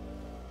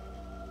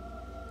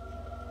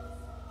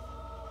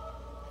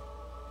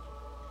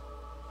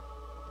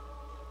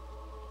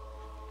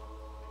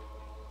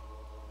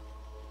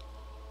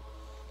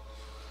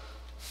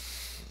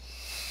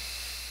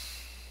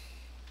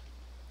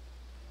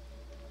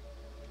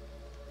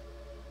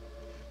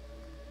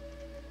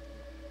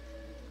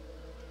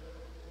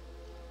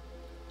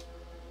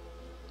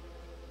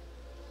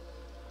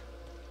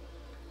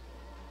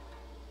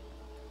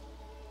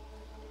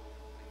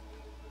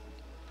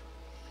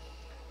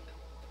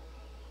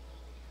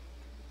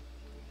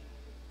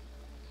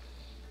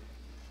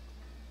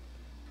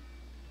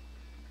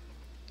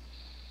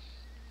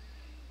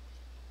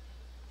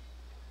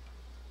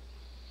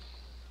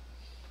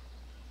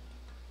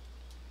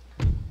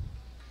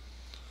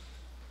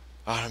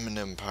 Ottoman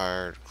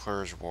Empire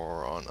declares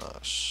war on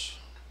us.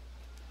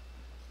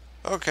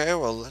 Okay,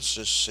 well, let's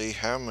just see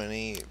how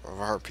many of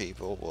our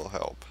people will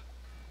help.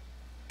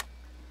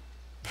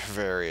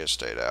 Bavaria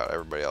stayed out.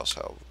 Everybody else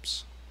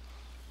helps.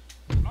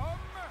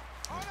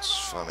 That's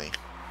funny.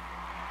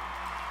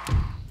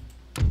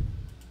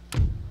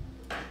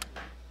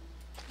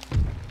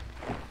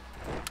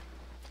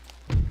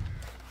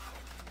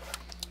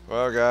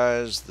 Well,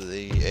 guys,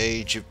 the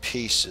age of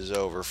peace is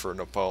over for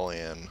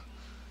Napoleon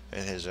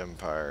and his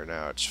empire.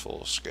 Now it's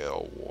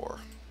full-scale war.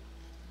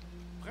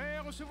 Prêt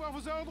à recevoir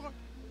vos ordres?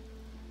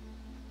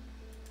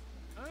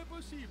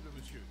 Impossible,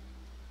 monsieur.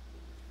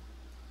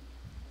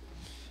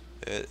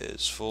 It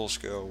is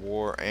full-scale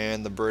war,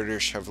 and the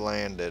British have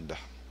landed.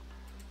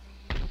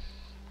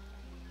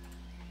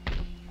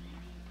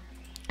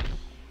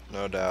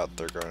 No doubt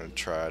they're going to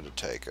try to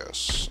take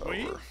us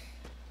over.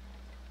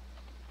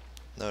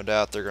 No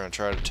doubt they're going to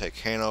try to take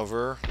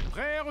Hanover.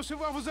 Prêt à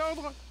recevoir vos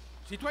ordres?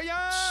 Let's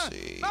Citoyens,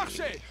 see.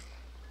 marchez!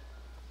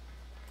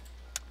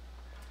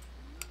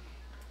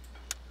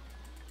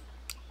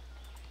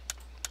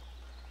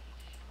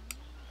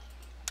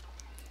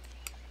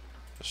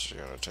 This is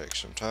going to take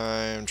some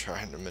time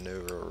trying to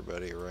maneuver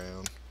everybody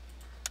around.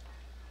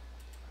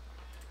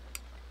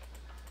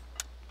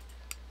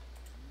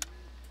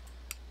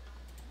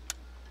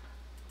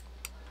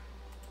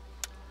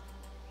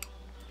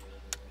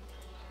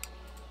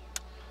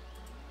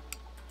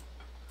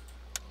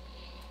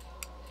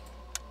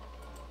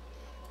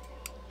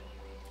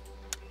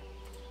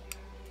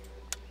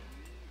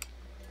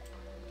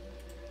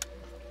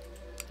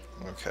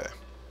 Okay.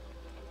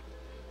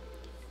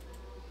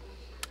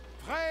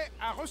 Prêt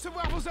à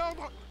recevoir vos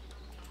ordres?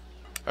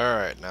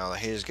 Alright, now that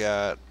he's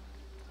got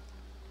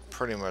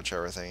pretty much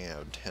everything in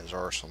his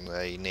arsenal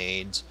that he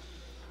needs,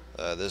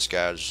 this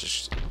guy's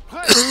just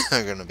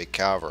going to be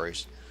cavalry.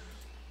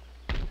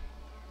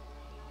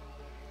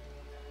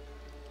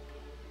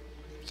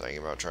 Thinking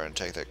about trying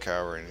to take that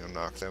cavalry and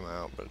knock them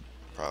out, but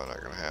probably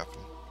not going to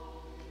happen.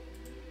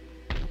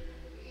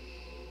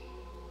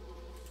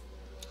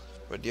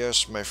 But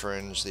yes, my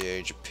friends, the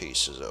age of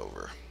peace is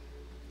over.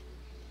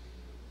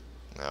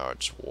 Now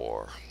it's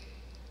war.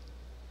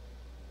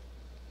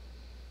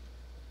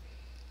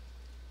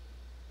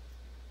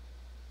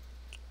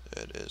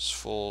 It is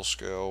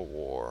full-scale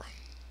war.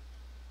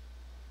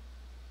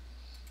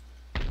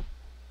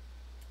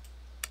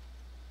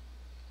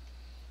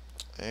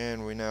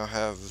 And we now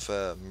have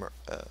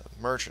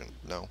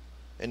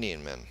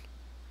Indian men.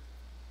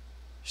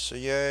 So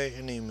yay,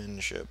 Indian men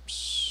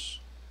ships.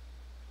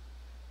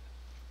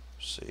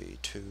 See,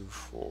 2,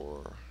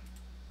 4,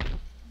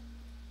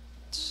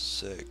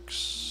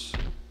 6.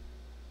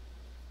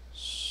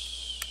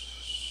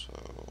 So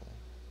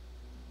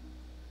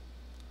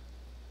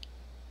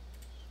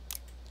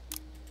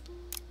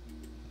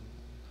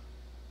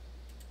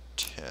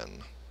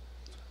 10.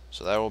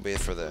 So that will be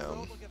for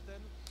them.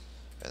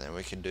 And then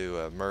we can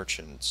do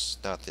merchants,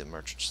 not the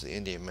merchants, the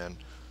Indian men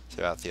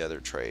throughout the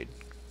other trade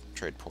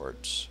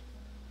ports.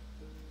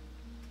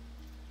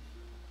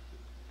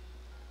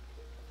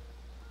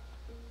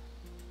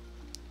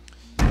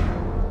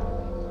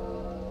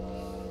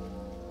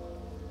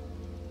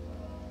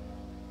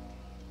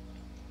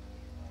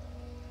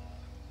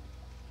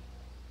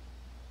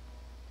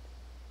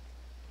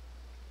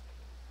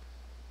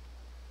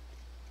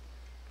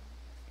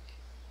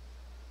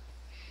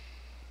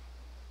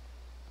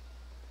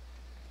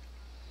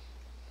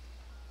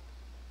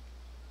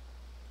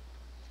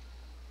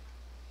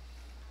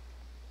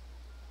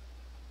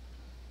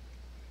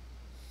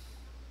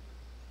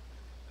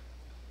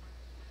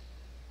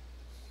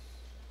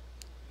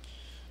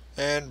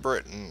 And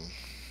Britain.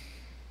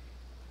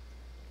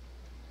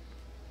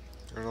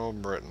 Good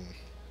old Britain.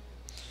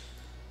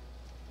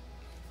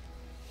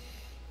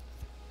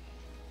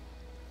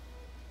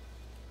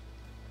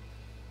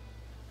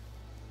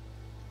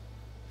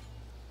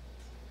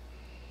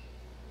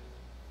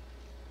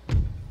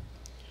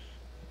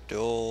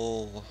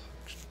 Duel.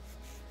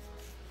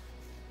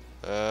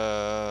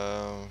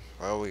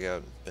 Well, we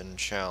got been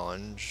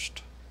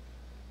challenged.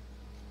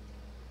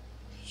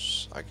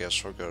 I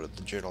guess we'll go to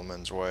the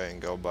gentleman's way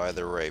and go by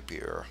the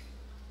rapier.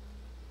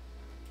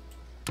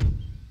 Been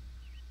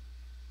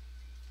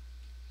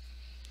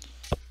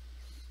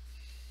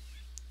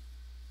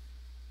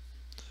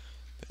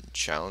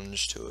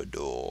challenged to a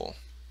duel.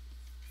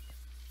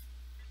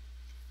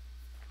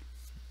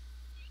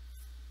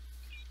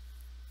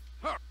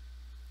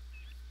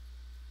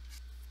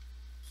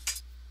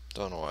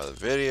 Don't know why the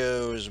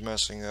video is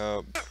messing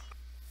up.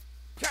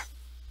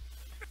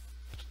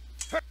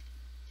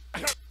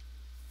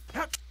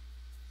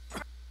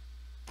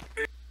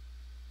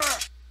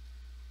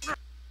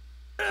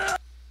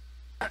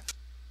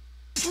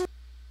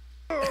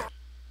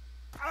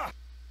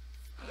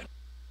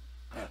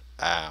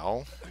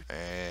 Ow.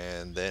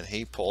 And then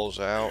he pulls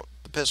out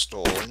the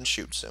pistol and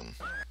shoots him.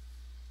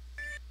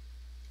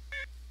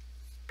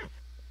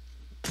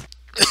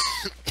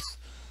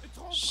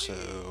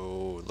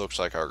 So, it looks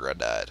like our guy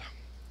died.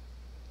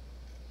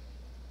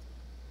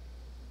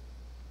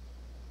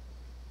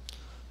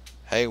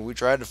 Hey, we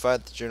tried to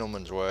fight the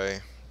gentleman's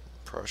way.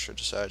 Prussia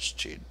decides to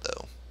cheat,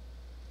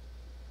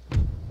 though.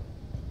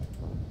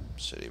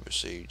 City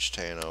besieged,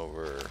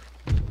 Hanover.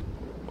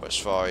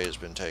 Westphalia has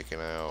been taken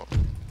out.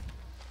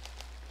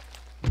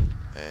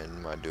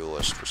 And my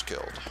duelist was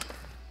killed.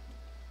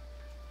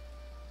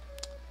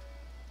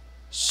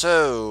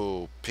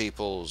 So,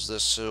 peoples,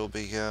 this will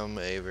become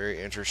a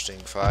very interesting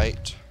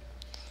fight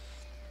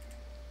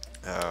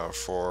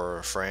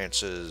for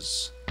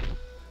France's,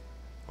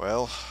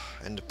 well,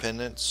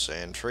 independence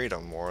and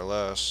freedom, more or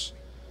less.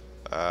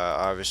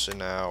 Obviously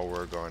now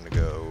we're going to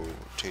go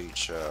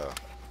teach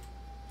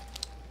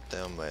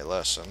them a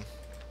lesson.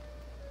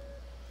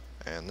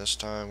 And this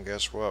time,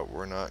 guess what?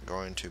 We're not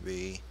going to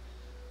be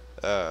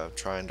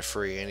trying to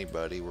free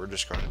anybody. We're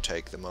just going to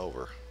take them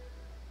over.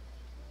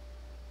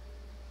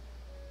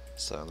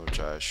 Which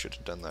I should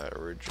have done that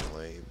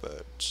originally,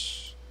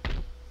 but I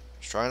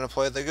was trying to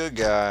play the good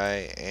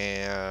guy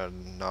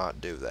and not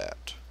do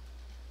that.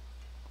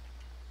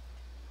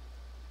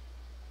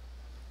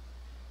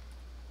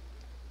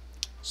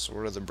 So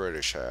what do the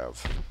British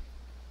have?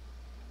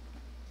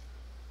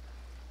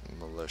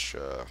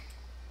 Militia.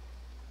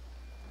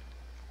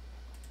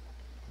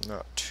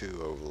 Not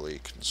too overly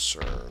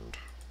concerned.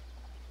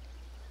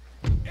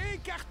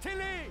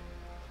 Écartez-les!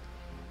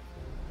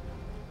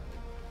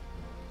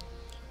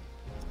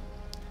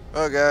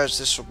 Well guys,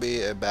 this will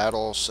be a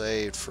battle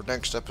saved for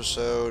next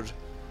episode,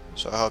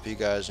 so I hope you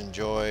guys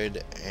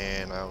enjoyed,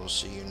 and I will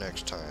see you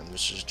next time.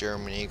 This is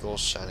German Eagle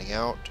signing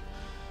out.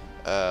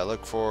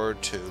 Look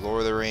forward to Lord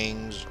of the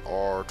Rings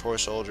or Toy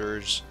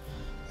Soldiers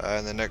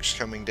in the next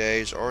coming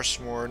days, or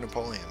some more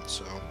Napoleon,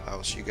 so I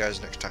will see you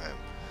guys next time.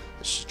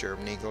 This is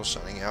German Eagle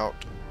signing out.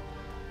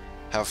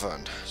 Have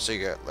fun. See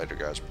you later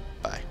guys.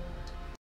 Bye.